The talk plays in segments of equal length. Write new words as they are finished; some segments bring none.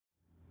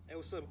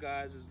what's up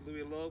guys, it's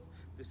Lobito.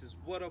 This is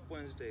What Up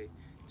Wednesday.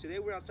 Today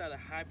we're outside the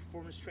High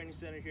Performance Training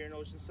Center here in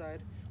Oceanside.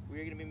 We're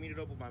going to be meeting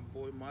up with my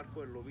boy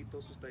Marco, el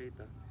Lobito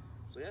Sustaita.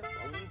 So yeah,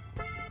 follow me.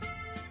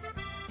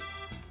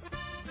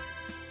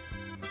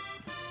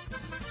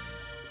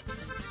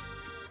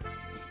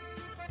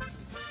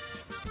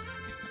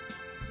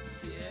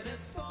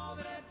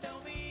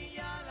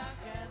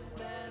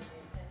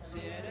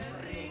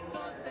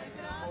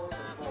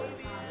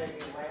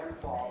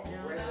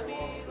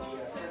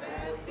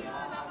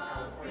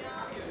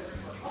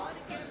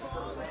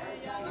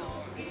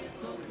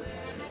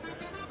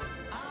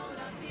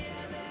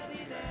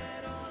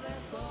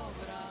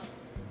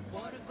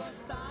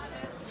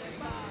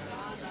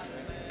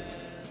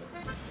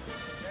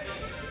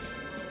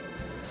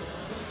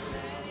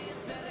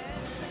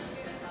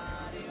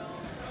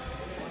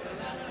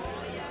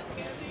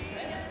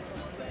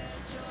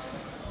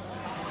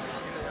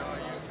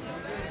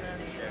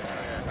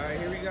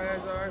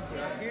 Guys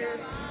are here.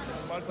 This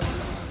is Marco,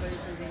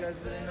 if you guys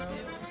didn't know.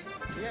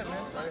 But yeah,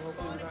 man. Sorry,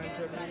 hopefully we're not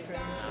into the training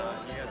and stuff.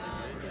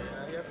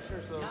 Yeah, for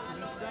sure. So, can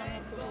you sit down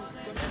and cool?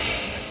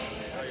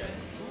 Oh, yeah.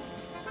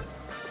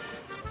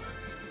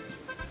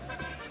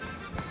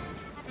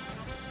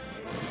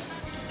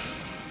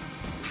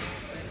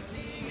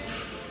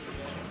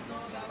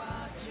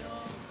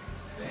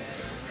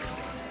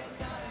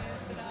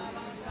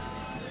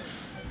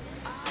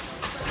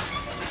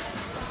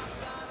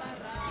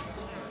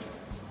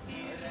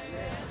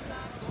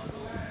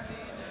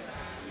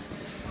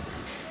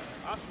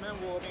 Awesome, man.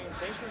 Well, I mean,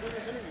 thanks for doing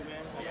this interview,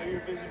 man. I know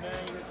you're a busy man.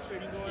 You got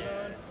training going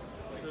on.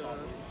 So,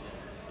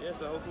 yeah,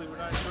 so hopefully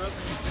we're not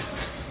interrupting you.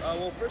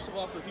 Well, first of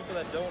all, for people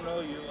that don't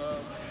know you,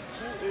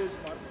 who is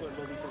Marco el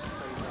Lobito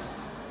Sustaita?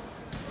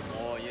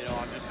 Well, you know,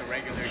 I'm just a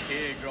regular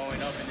kid growing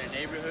up in the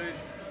neighborhood.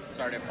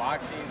 Started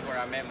boxing where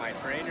I met my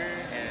trainer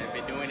and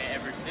been doing it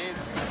ever since.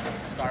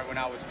 Started when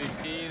I was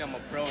 15. I'm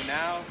a pro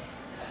now.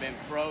 I've been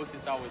pro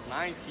since I was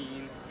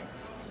 19.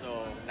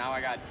 So now I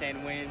got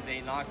 10 wins,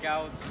 8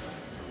 knockouts.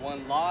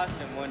 1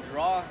 loss and 1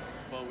 draw,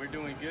 but we're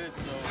doing good,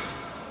 so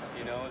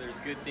you know there's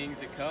good things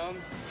to come,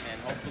 and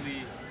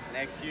hopefully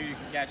next year you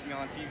can catch me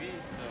on TV.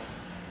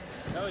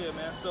 So hell yeah,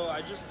 man. So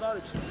I just saw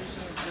that you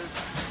recently just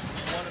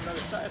won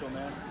another title,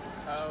 man.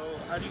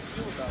 How do you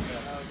feel about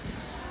that?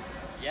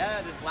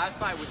 Yeah, this last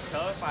fight was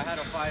tough. I had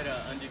to fight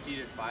an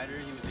undefeated fighter.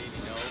 He was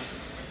 8-0,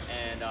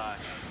 and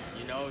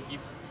you know he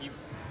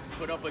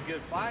put up a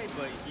good fight,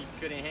 but he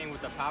couldn't hang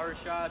with the power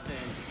shots,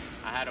 and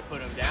I had to put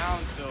him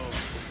down. So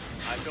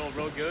I feel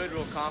real good,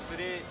 real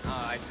confident.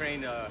 I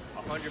trained 100%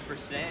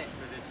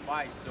 for this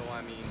fight, so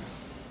I mean,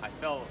 I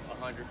felt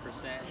 100%.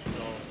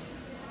 So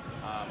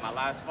my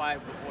last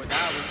fight before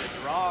that was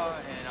a draw,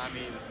 and I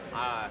mean,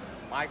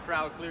 my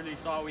crowd clearly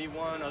saw we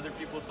won, other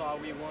people saw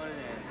we won,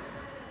 and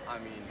I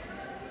mean,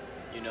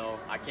 you know,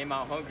 I came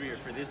out hungrier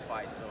for this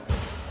fight, so.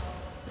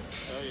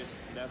 Oh yeah,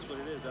 that's what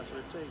it is, that's what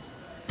it takes.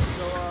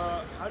 So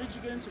how did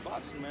you get into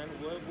boxing, man?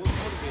 What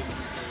motivated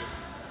you for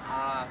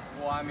it?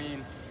 Well, I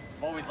mean,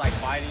 I've always liked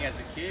fighting as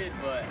a kid,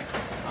 but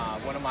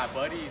one of my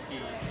buddies, he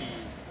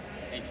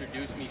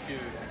introduced me to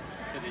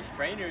this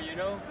trainer, you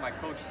know, my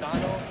coach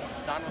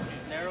Tano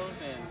Cisneros,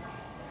 and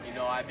you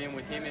know, I've been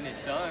with him and his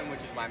son, which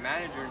is my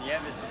manager,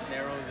 Nieves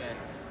Cisneros, and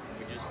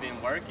we've just been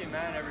working,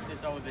 man, ever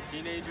since I was a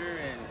teenager,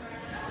 and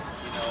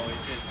you know,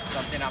 it's just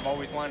something I've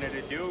always wanted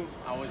to do.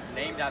 I was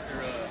named after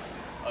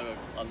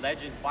a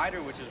legend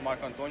fighter, which is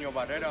Marco Antonio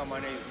Barrera. My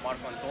name is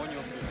Marco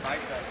Antonio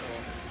Sustaita, so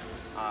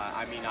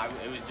I mean,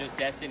 it was just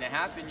destined to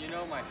happen, you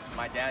know.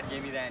 My dad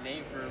gave me that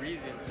name for a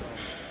reason, so.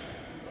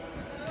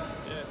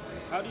 Yeah.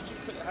 How did you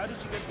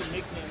get the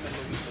nickname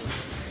Lobito?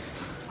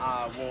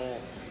 Well,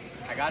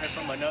 I got it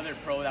from another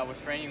pro that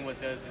was training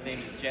with us. His name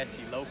is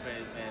Jesse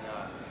Lopez, and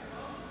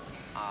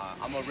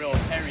I'm a real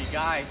hairy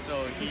guy,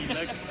 so he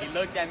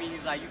looked at me.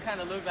 He's like, "You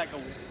kind of look like a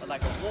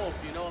wolf,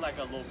 you know, like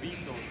a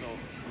Lobito." So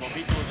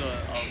Lobito's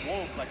a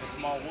wolf, like a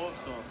small wolf.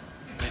 So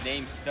the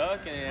name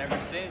stuck, and ever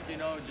since, you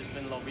know, just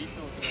been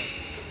Lobito. So.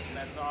 And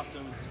that's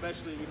awesome,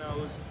 especially, you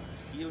know,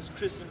 he was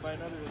christened by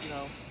another, you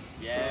know.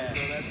 Yeah.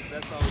 So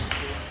that's always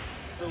cool.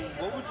 So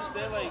what would you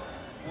say, like,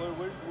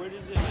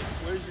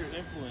 where's your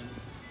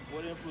influence?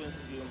 What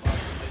influences you in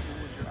boxing? Like, who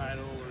was your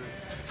idol, or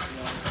you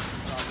know,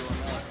 how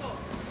growing up?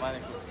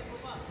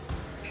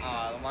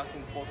 Lo más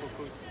un poco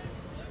cool.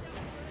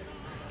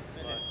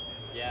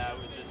 Yeah, it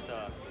was just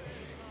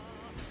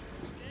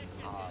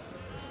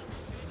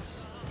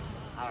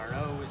I don't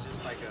know, it was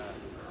just like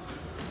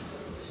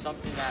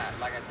something that,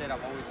 like I said,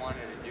 I've always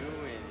wanted to do,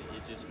 and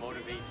it just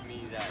motivates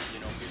me that, you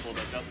know, people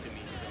look up to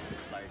me, so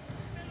it's like,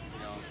 you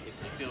know,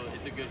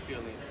 it's a good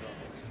feeling, so.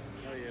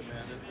 Oh yeah,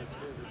 man, that's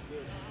good, that's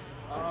good.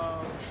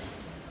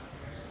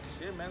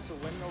 Shit, man, so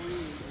when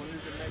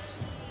is the next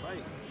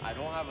fight? I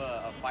don't have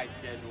a fight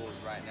scheduled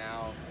right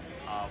now.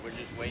 We're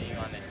just waiting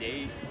on the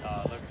date,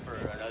 looking for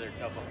another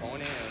tough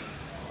opponent, and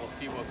we'll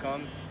see what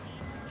comes.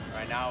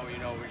 Right now, you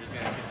know, we're just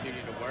going to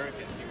continue to work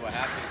and see what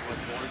happens, what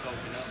doors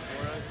open up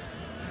for us.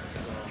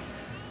 So,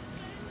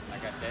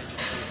 like I said,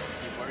 just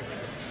keep working.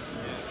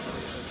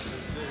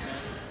 That's good,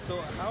 man.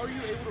 So how are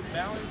you able to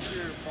balance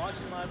your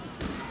boxing life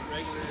with your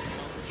regular,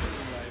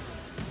 shooting life?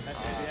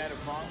 Have you had a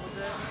problem with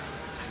that?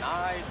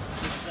 Nah, it's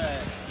just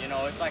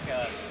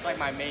it's like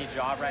my main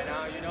job right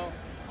now.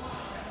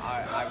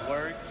 I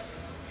work,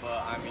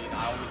 but I mean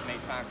I always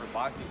make time for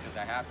boxing because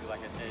I have to.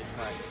 Like I said,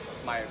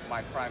 it's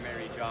my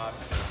primary job.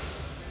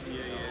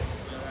 Yeah,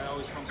 that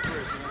always comes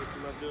first. You know what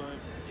you love doing.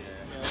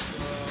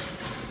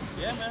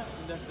 Yeah, man.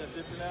 That's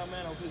it for now,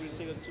 man. Hopefully we didn't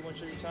take up too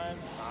much of your time.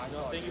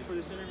 Thank you for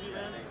this interview,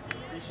 man.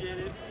 Appreciate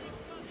it.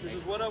 This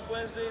is What Up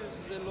Wednesday.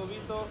 This is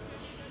Lobito.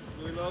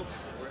 Louis Lobe.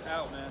 We're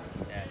out, man.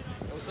 Yeah.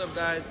 What's up,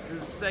 guys?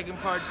 This is the second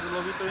part to the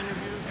Lobito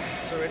interview.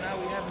 So right now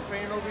we have him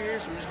training over here.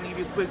 So we're just gonna give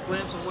you a quick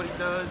glimpse of what he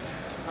does,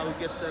 how he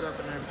gets set up,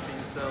 and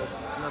everything. So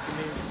nothing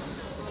means.